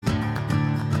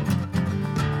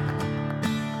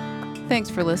Thanks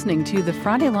for listening to the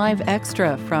Friday Live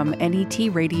Extra from NET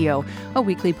Radio, a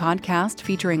weekly podcast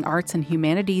featuring arts and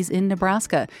humanities in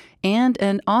Nebraska, and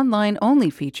an online-only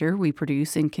feature we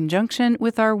produce in conjunction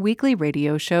with our weekly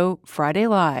radio show, Friday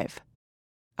Live.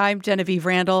 I'm Genevieve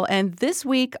Randall, and this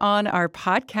week on our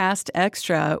podcast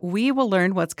Extra, we will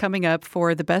learn what's coming up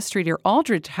for the Bess Streeter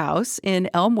Aldrich House in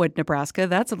Elmwood, Nebraska.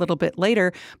 That's a little bit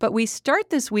later, but we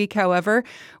start this week, however,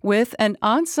 with an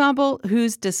ensemble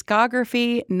whose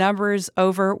discography numbers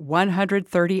over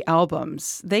 130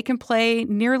 albums. They can play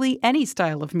nearly any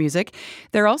style of music.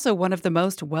 They're also one of the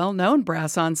most well-known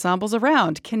brass ensembles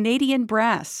around. Canadian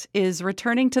Brass is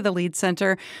returning to the Lead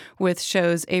Center with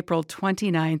shows April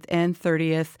 29th and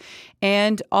 30th.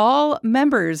 And all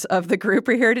members of the group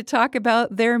are here to talk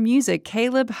about their music.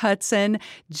 Caleb Hudson,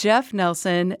 Jeff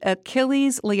Nelson,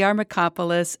 Achilles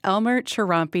Liarmakopoulos, Elmer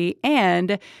Charampi,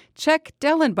 and Chuck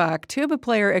Dellenbach, tuba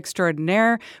player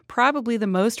extraordinaire, probably the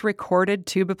most recorded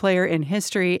tuba player in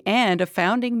history and a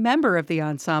founding member of the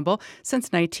ensemble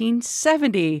since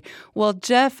 1970. Well,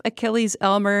 Jeff, Achilles,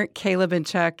 Elmer, Caleb, and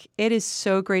Chuck, it is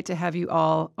so great to have you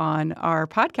all on our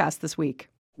podcast this week.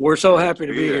 We're so happy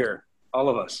to be here. All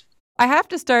of us. I have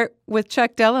to start with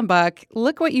Chuck Dellenbach.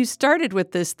 Look what you started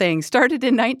with this thing. Started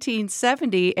in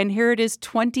 1970, and here it is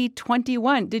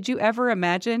 2021. Did you ever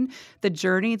imagine the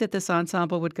journey that this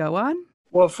ensemble would go on?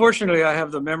 Well, fortunately, I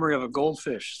have the memory of a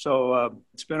goldfish. So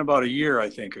it's been about a year, I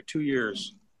think, or 2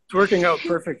 years. It's working out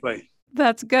perfectly.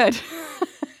 That's good.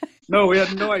 No, we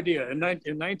had no idea. In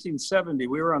 1970,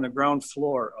 we were on the ground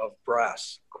floor of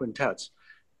brass quintets.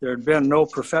 There had been no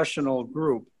professional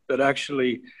group that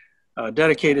actually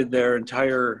dedicated their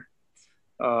entire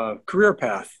career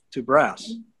path to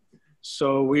brass.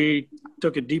 So we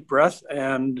took a deep breath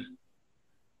and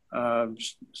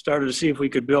started to see if we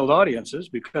could build audiences,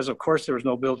 because of course there was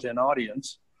no built-in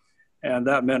audience. And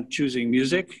that meant choosing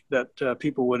music that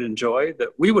people would enjoy,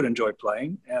 that we would enjoy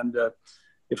playing. And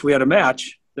if we had a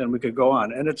match, then we could go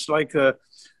on. And it's like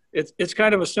it's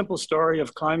kind of a simple story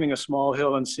of climbing a small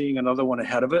hill and seeing another one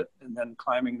ahead of it, and then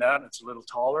climbing that, and it's a little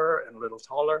taller and a little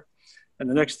taller. And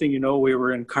the next thing you know, we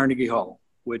were in Carnegie Hall,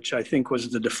 which I think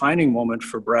was the defining moment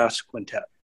for brass quintet.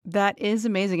 That is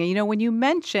amazing. And, you know, when you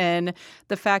mention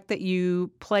the fact that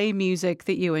you play music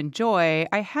that you enjoy,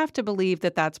 I have to believe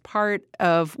that that's part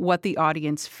of what the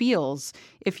audience feels.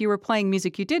 If you were playing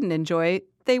music you didn't enjoy,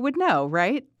 they would know,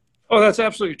 right? Oh, that's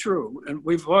absolutely true. And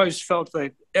we've always felt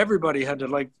that everybody had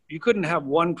to you couldn't have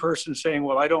one person saying,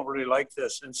 well, I don't really like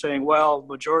this, and saying, well,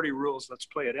 majority rules, let's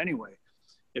play it anyway.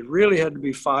 It really had to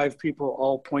be 5 people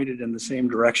all pointed in the same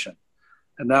direction.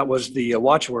 And that was the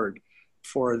watchword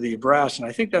for the brass. And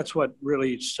I think that's what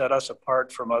really set us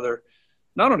apart from other,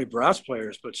 not only brass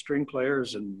players, but string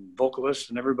players and vocalists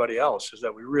and everybody else, is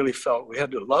that we really felt we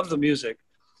had to love the music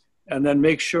and then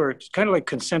make sure it's kind of like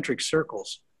concentric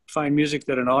circles. Find music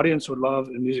that an audience would love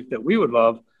and music that we would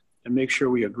love, and make sure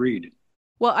we agreed.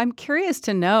 Well, I'm curious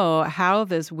to know how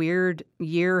this weird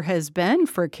year has been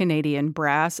for Canadian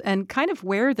Brass, and kind of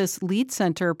where this Lead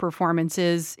Center performance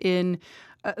is in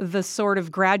the sort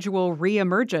of gradual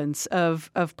reemergence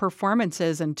of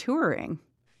performances and touring.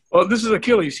 Well, this is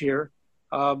Achilles here.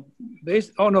 Oh,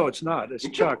 no, it's not. It's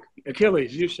Chuck.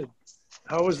 Achilles,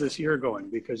 how was this year going?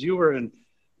 Because you were in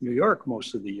New York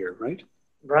most of the year, right?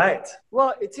 Right.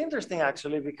 Well, it's interesting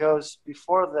actually, because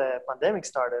before the pandemic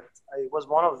started, it was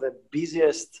one of the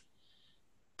busiest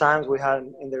times we had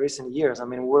in the recent years. I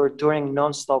mean, we were touring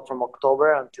nonstop from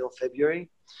October until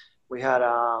February. We had,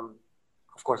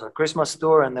 of course, our Christmas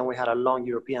tour, and then we had a long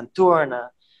European tour and a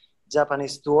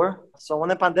Japanese tour. So when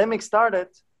the pandemic started,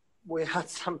 we had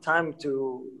some time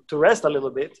to rest a little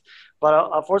bit,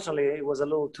 but unfortunately it was a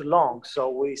little too long.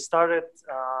 So we started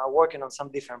working on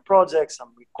some different projects,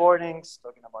 some recordings,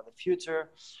 talking about the future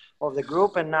of the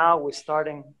group. And now we're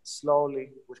starting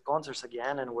slowly with concerts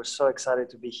again. And we're so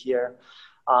excited to be here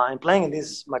and playing in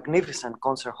this magnificent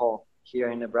concert hall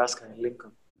here in Nebraska, in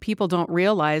Lincoln. People don't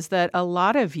realize that a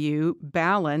lot of you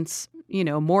balance,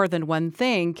 more than one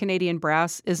thing. Canadian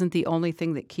Brass isn't the only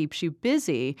thing that keeps you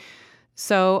busy.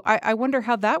 So I wonder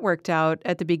how that worked out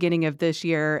at the beginning of this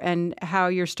year and how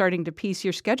you're starting to piece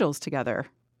your schedules together.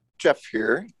 Jeff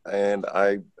here, and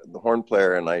I'm the horn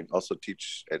player, and I also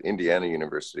teach at Indiana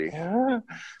University.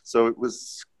 So it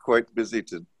was quite busy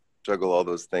to juggle all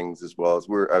those things, as well as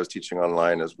I was teaching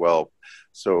online as well.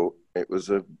 So it was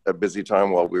a busy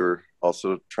time while we were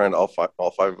also trying to, all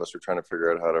five of us were trying to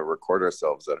figure out how to record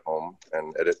ourselves at home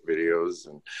and edit videos.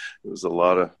 And it was a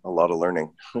lot of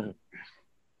learning.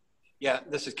 Yeah,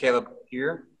 this is Caleb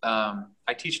here.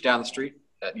 I teach down the street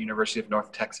at the University of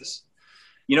North Texas.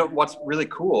 You know, what's really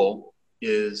cool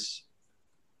is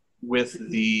with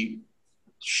the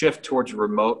shift towards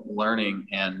remote learning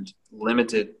and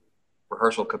limited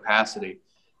rehearsal capacity,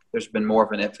 there's been more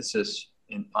of an emphasis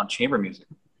on chamber music,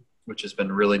 which has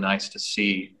been really nice to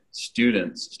see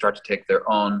students start to take their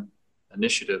own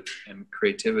initiative and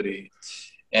creativity.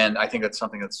 And I think that's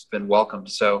something that's been welcomed.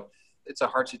 So it's a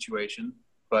hard situation,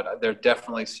 but there are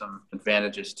definitely some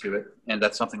advantages to it. And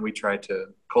that's something we try to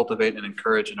cultivate and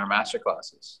encourage in our master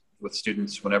classes with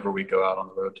students whenever we go out on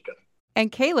the road together.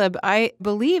 And Caleb, I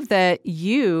believe that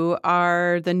you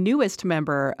are the newest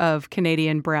member of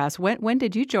Canadian Brass. When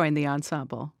did you join the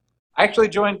ensemble? I actually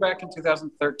joined back in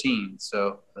 2013.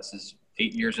 So this is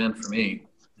 8 years in for me,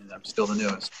 and I'm still the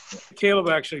newest. Caleb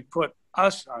actually put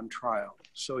us on trial.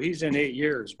 So he's in 8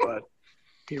 years, but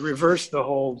he reversed the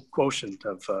whole quotient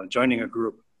of joining a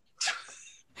group.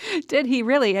 Did he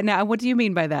really? And now, what do you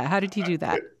mean by that? How did he do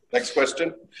that? Next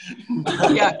question.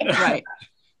 Yeah, right.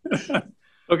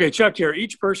 Okay, Chuck here.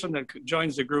 Each person that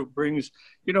joins the group brings,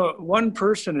 one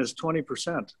person is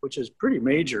 20%, which is pretty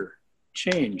major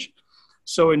change.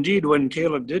 So indeed, when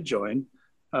Caleb did join,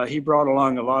 he brought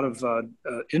along a lot of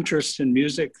interest in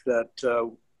music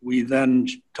that we then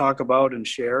talk about and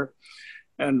share.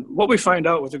 And what we find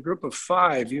out with a group of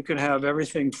 5, you can have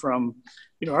everything from,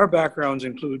 our backgrounds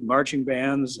include marching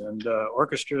bands and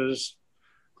orchestras,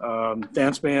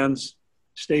 dance bands,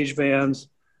 stage bands,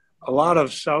 a lot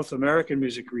of South American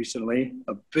music recently,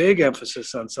 a big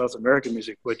emphasis on South American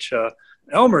music, which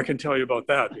Elmer can tell you about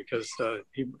that because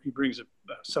he brings a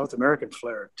South American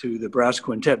flair to the brass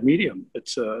quintet medium.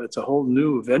 It's a whole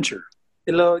new venture.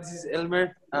 Hello, this is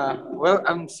Elmer. Well,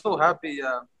 I'm so happy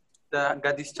that I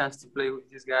got this chance to play with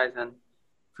these guys and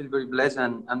feel very blessed.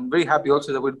 And I'm very happy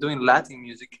also that we're doing Latin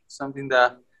music, something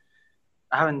that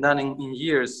I haven't done in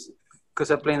years because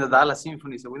I play in the Dallas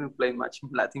Symphony, so we don't play much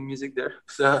Latin music there.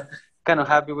 So kind of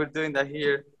happy we're doing that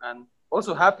here. And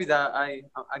also happy that I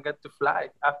got to fly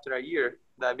after a year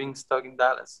that I've been stuck in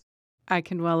Dallas. I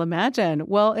can well imagine.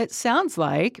 Well, it sounds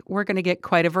like we're going to get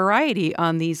quite a variety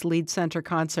on these Lead Center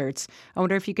concerts. I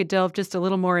wonder if you could delve just a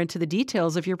little more into the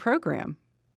details of your program.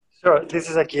 Sure. This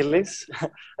is Achilles.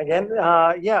 Again,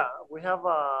 we have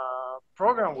a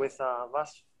program with a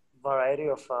vast variety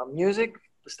of music,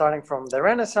 starting from the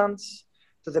Renaissance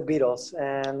to the Beatles.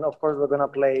 And of course, we're going to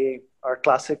play our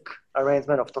classic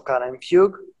arrangement of Toccata and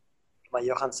Fugue by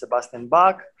Johann Sebastian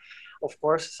Bach. Of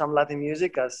course, some Latin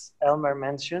music, as Elmer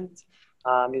mentioned,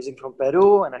 music from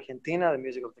Peru and Argentina, the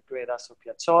music of the great Astor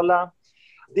Piazzolla,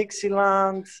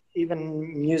 Dixieland,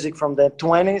 even music from the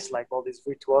 20s, like all these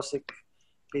virtuosic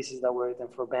pieces that were written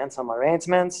for bands, some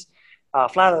arrangements,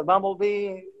 Flight of the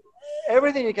Bumblebee,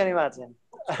 everything you can imagine.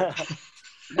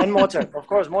 And Mozart, of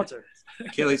course, Mozart.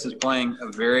 Achilles is playing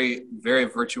a very, very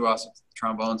virtuosic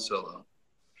trombone solo.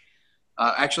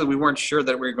 Actually, we weren't sure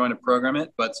that we were going to program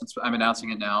it, but since I'm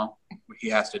announcing it now, he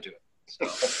has to do it.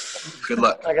 So, good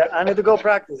luck. I need to go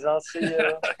practice. I'll see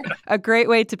you. A great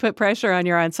way to put pressure on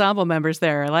your ensemble members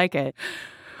there. I like it.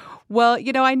 Well,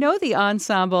 I know the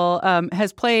ensemble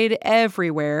has played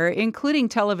everywhere, including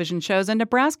television shows, and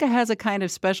Nebraska has a kind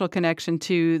of special connection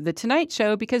to The Tonight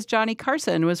Show because Johnny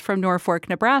Carson was from Norfolk,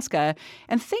 Nebraska.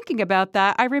 And thinking about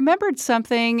that, I remembered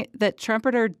something that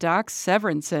trumpeter Doc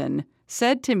Severinsen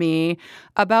said to me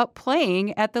about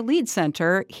playing at the Lead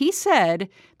Center. He said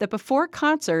that before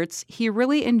concerts, he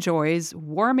really enjoys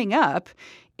warming up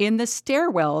in the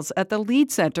stairwells at the Lead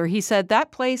Center. He said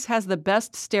that place has the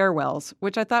best stairwells,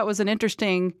 which I thought was an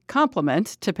interesting compliment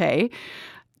to pay.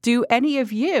 Do any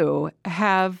of you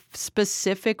have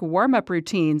specific warm-up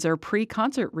routines or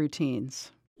pre-concert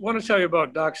routines? I want to tell you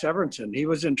about Doc Severinsen. He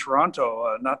was in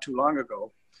Toronto not too long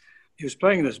ago. He was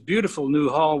playing in this beautiful new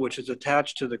hall, which is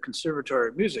attached to the Conservatory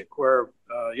of Music, where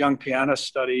young pianists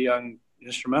study young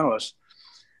instrumentalists.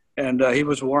 And he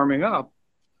was warming up.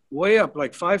 Way up,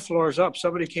 like 5 floors up,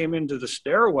 somebody came into the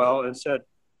stairwell and said,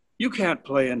 "You can't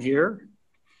play in here."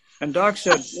 And Doc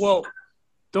said, "Well,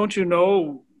 don't you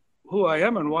know who I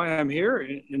am and why I'm here?"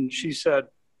 And she said,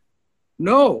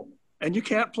 "No, and you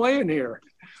can't play in here."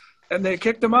 And they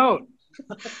kicked him out.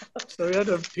 So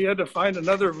he had to find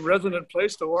another resonant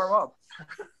place to warm up.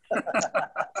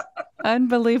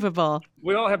 Unbelievable.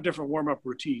 We all have different warm-up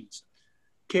routines.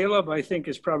 Caleb, I think,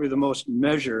 is probably the most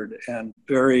measured and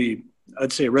very,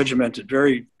 I'd say, regimented,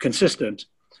 very consistent.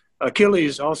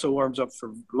 Achilles also warms up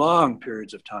for long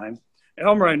periods of time.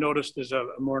 Elmer, I noticed, is a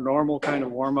more normal kind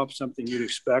of warm-up, something you'd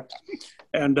expect.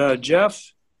 And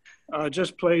Jeff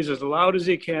just plays as loud as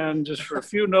he can, just for a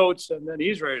few notes, and then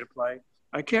he's ready to play.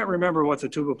 I can't remember what the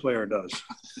tuba player does.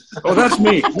 Oh, that's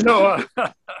me.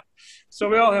 So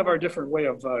we all have our different way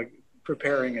of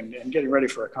preparing and getting ready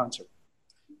for a concert.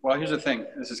 Well, here's the thing.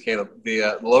 This is Caleb.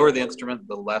 The lower the instrument,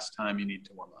 the less time you need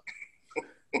to warm up.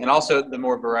 And also, the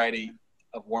more variety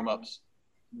of warm-ups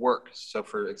works. So,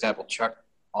 for example, Chuck,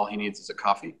 all he needs is a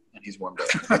coffee, and he's warmed up.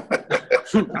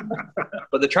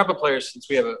 But the trumpet players, since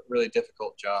we have a really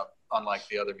difficult job, unlike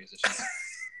the other musicians,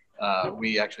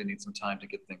 we actually need some time to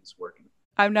get things working.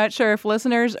 I'm not sure if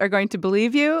listeners are going to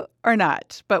believe you or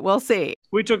not, but we'll see.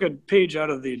 We took a page out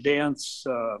of the dance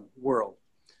world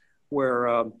where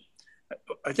I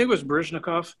think it was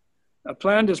Baryshnikov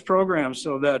planned his program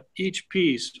so that each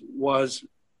piece was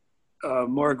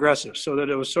more aggressive, so that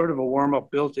it was sort of a warm-up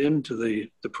built into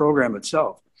the program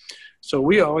itself. So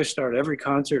we always start every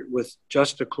concert with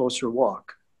just a closer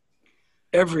walk.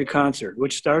 Every concert,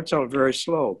 which starts out very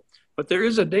slow. But there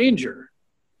is a danger.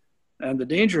 And the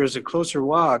danger is a closer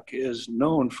walk is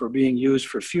known for being used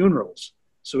for funerals.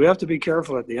 So we have to be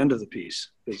careful at the end of the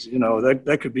piece because,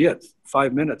 that could be it.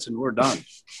 5 minutes and we're done.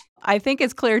 I think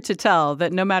it's clear to tell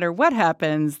that no matter what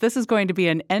happens, this is going to be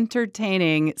an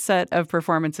entertaining set of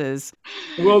performances.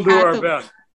 We'll do our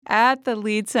best. At the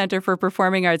Lead Center for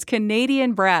Performing Arts,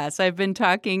 Canadian Brass. I've been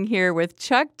talking here with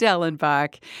Chuck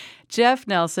Dellenbach, Jeff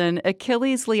Nelson,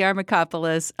 Achilles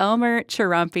Liarmakopoulos, Elmer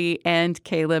Charumpi, and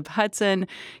Caleb Hudson.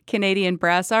 Canadian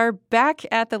Brass are back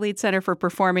at the Lead Center for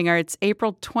Performing Arts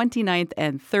April 29th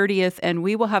and 30th, and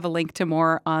we will have a link to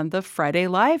more on the Friday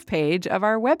Live page of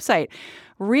our website.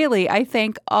 Really, I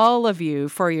thank all of you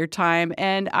for your time,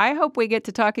 and I hope we get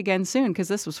to talk again soon because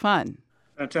this was fun.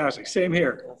 Fantastic. Same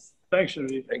here. Thanks,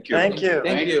 Genevieve. Thank you. Thank you.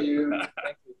 Thank you.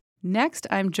 Next,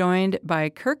 I'm joined by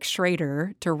Kirk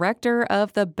Schrader, director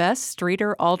of the Bess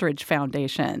Streeter Aldrich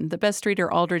Foundation. The Bess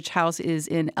Streeter Aldrich House is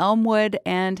in Elmwood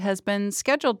and has been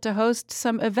scheduled to host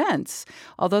some events,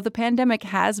 although the pandemic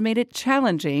has made it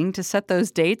challenging to set those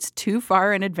dates too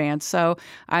far in advance. So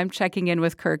I'm checking in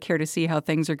with Kirk here to see how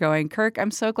things are going. Kirk,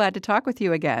 I'm so glad to talk with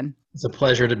you again. It's a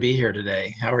pleasure to be here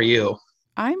today. How are you?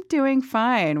 I'm doing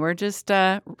fine. We're just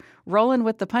rolling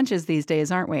with the punches these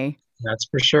days, aren't we? That's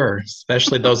for sure,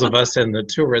 especially those of us in the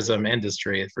tourism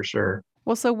industry, for sure.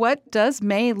 Well, so what does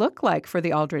May look like for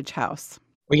the Aldrich House?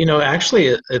 Well, actually,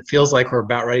 it feels like we're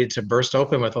about ready to burst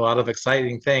open with a lot of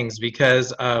exciting things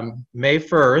because May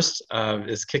 1st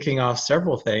is kicking off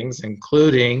several things,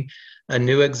 including a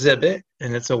new exhibit,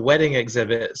 and it's a wedding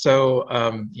exhibit. So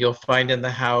you'll find in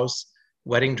the house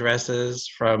wedding dresses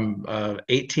from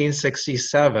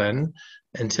 1867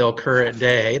 until current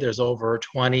day. There's over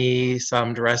 20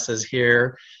 some dresses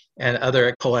here and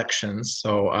other collections.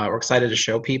 So we're excited to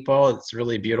show people. It's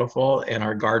really beautiful. And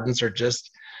our gardens are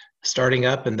just starting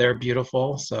up and they're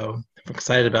beautiful. So I'm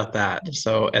excited about that.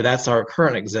 So and that's our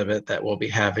current exhibit that we'll be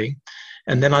having.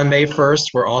 And then on May 1st,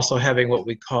 we're also having what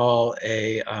we call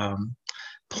a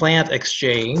plant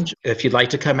exchange. If you'd like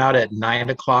to come out at 9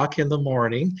 o'clock in the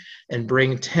morning and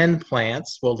bring 10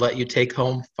 plants, we'll let you take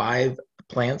home 5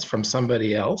 plants from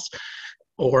somebody else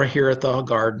or here at the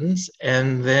gardens.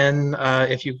 And then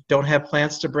if you don't have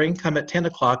plants to bring, come at 10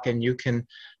 o'clock and you can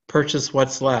purchase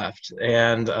what's left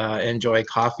and enjoy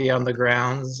coffee on the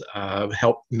grounds,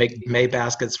 help make May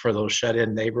baskets for those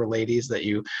shut-in neighbor ladies that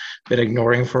you've been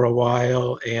ignoring for a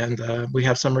while. And we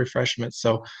have some refreshments.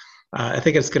 So I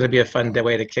think it's going to be a fun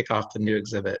way to kick off the new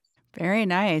exhibit. Very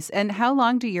nice. And how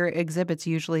long do your exhibits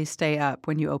usually stay up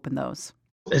when you open those?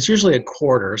 It's usually a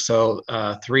quarter, so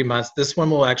 3 months. This one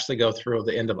will actually go through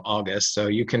the end of August, so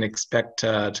you can expect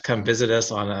to come visit us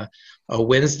on a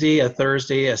Wednesday, a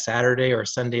Thursday, a Saturday, or a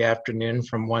Sunday afternoon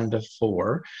from 1 to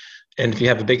 4. And if you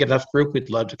have a big enough group,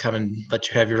 we'd love to come and let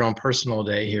you have your own personal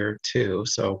day here too,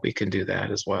 so we can do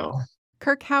that as well.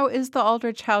 Kirk, how is the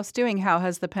Aldrich House doing? How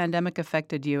has the pandemic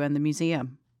affected you and the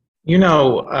museum?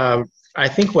 I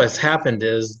think what's happened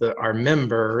is that our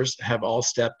members have all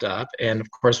stepped up. And of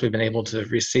course, we've been able to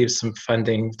receive some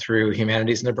funding through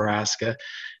Humanities Nebraska,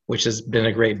 which has been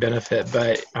a great benefit.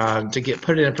 But to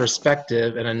put it in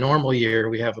perspective, in a normal year,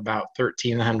 we have about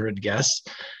 1,300 guests.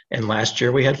 And last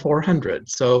year we had 400.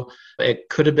 So it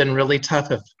could have been really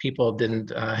tough if people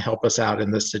didn't help us out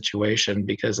in this situation,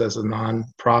 because as a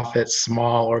nonprofit,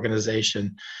 small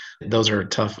organization, those are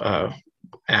tough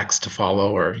acts to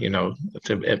follow or,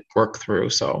 to work through.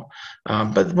 So,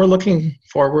 but we're looking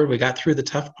forward. We got through the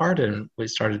tough part and we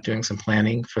started doing some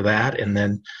planning for that. And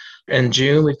then in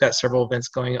June, we've got several events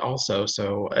going also.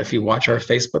 So if you watch our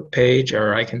Facebook page,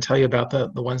 or I can tell you about the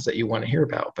ones that you want to hear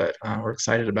about, but we're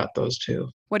excited about those too.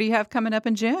 What do you have coming up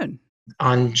in June?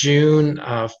 On June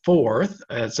 4th,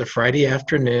 it's a Friday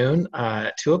afternoon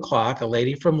at 2 o'clock, a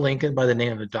lady from Lincoln by the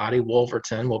name of Dottie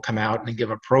Wolverton will come out and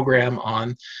give a program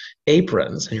on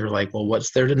aprons. And you're like, well,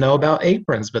 what's there to know about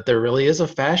aprons? But there really is a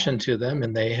fashion to them.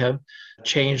 And they have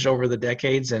changed over the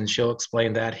decades, and she'll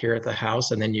explain that here at the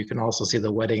house. And then you can also see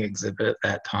the wedding exhibit at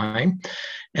that time.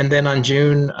 And then on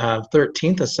June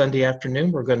 13th, a Sunday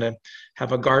afternoon, we're going to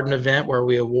have a garden event where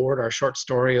we award our short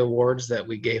story awards that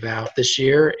we gave out this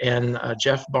year. And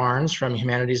Jeff Barnes from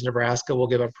Humanities Nebraska will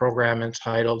give a program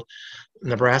entitled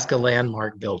Nebraska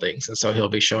Landmark Buildings. And so he'll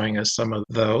be showing us some of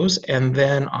those. And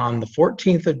then on the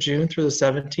 14th of June through the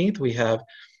 17th, we have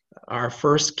our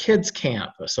first kids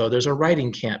camp. So there's a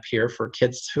writing camp here for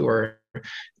kids who are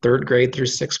third grade through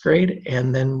sixth grade.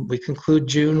 And then we conclude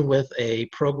June with a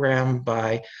program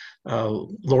by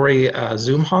Lori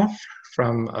Zumhoff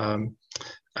from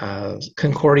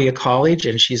Concordia College,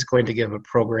 and she's going to give a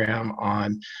program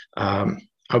on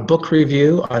a book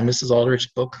review on Mrs. Aldrich's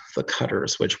book, The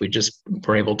Cutters, which we just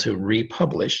were able to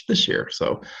republish this year.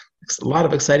 So it's a lot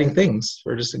of exciting things.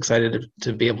 We're just excited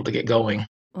to be able to get going.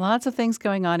 Lots of things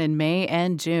going on in May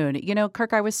and June. You know,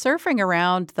 Kirk, I was surfing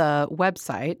around the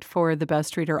website for the Bess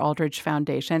Aldrich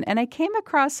Foundation, and I came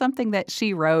across something that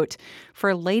she wrote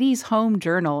for Ladies' Home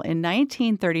Journal in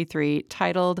 1933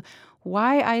 titled,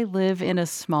 Why I Live in a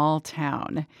Small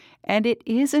Town. And it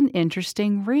is an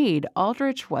interesting read.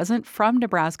 Aldrich wasn't from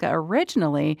Nebraska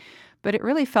originally, but it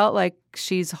really felt like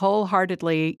she's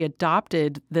wholeheartedly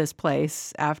adopted this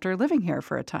place after living here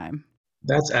for a time.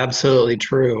 That's absolutely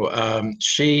true.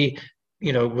 She,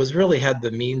 was really had the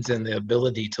means and the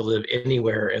ability to live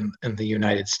anywhere in the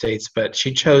United States, but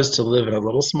she chose to live in a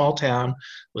little small town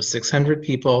with 600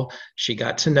 people. She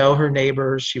got to know her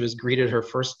neighbors. She was greeted her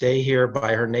first day here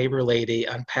by her neighbor lady,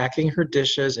 unpacking her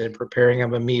dishes and preparing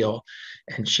them a meal.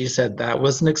 And she said that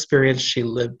was an experience she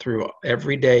lived through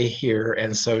every day here.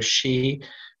 And so she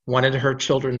wanted her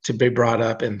children to be brought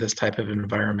up in this type of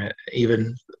environment,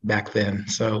 even back then.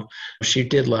 So she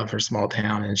did love her small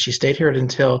town, and she stayed here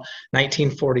until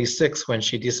 1946 when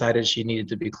she decided she needed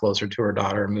to be closer to her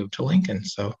daughter and moved to Lincoln.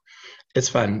 So it's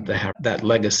fun to have that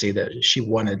legacy that she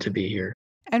wanted to be here.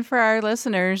 And for our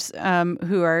listeners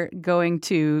who are going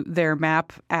to their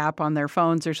map app on their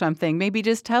phones or something, maybe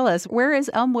just tell us, where is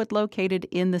Elmwood located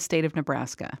in the state of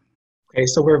Nebraska? Okay,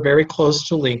 so we're very close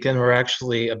to Lincoln. We're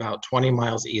actually about 20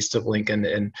 miles east of Lincoln.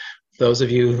 And those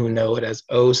of you who know it as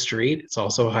O Street, it's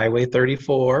also Highway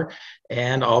 34.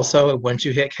 And also, once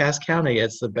you hit Cass County,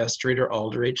 it's the Bess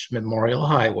Aldrich Memorial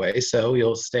Highway. So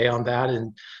you'll stay on that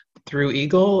and through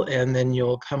Eagle, and then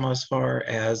you'll come as far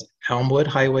as Elmwood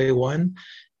Highway 1,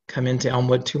 come into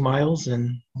Elmwood 2 miles,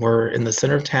 and we're in the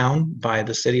center of town by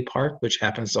the city park, which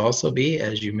happens to also be,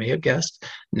 as you may have guessed,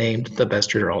 named the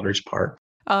Bess Aldrich Park.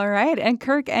 All right. And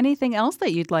Kirk, anything else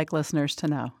that you'd like listeners to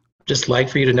know? Just like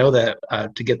for you to know that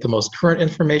to get the most current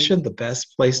information, the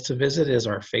best place to visit is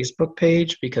our Facebook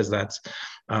page, because that's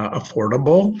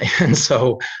affordable. And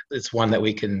so it's one that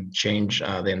we can change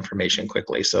the information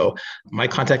quickly. So my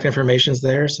contact information is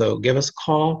there. So give us a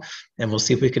call and we'll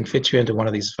see if we can fit you into one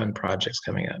of these fun projects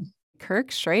coming up.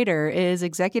 Kirk Schrader is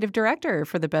Executive Director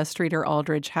for the Bess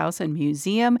Aldrich House and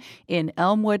Museum in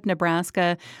Elmwood,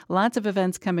 Nebraska. Lots of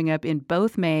events coming up in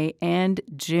both May and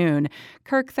June.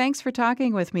 Kirk, thanks for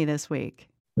talking with me this week.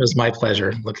 It was my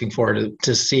pleasure. Looking forward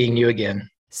to seeing you again.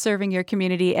 Serving your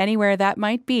community anywhere that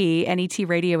might be, NET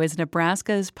Radio is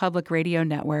Nebraska's public radio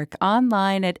network,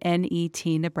 online at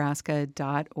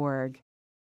netnebraska.org.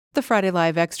 The Friday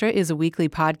Live Extra is a weekly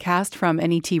podcast from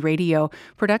NET Radio.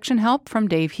 Production help from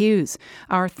Dave Hughes.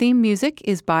 Our theme music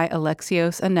is by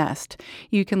Alexios Anest.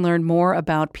 You can learn more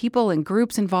about people and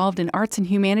groups involved in arts and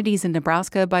humanities in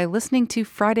Nebraska by listening to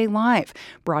Friday Live,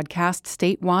 broadcast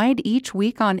statewide each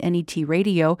week on NET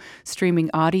Radio, streaming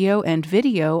audio and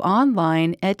video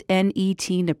online at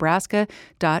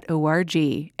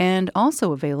netnebraska.org, and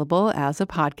also available as a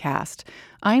podcast.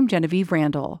 I'm Genevieve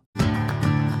Randall.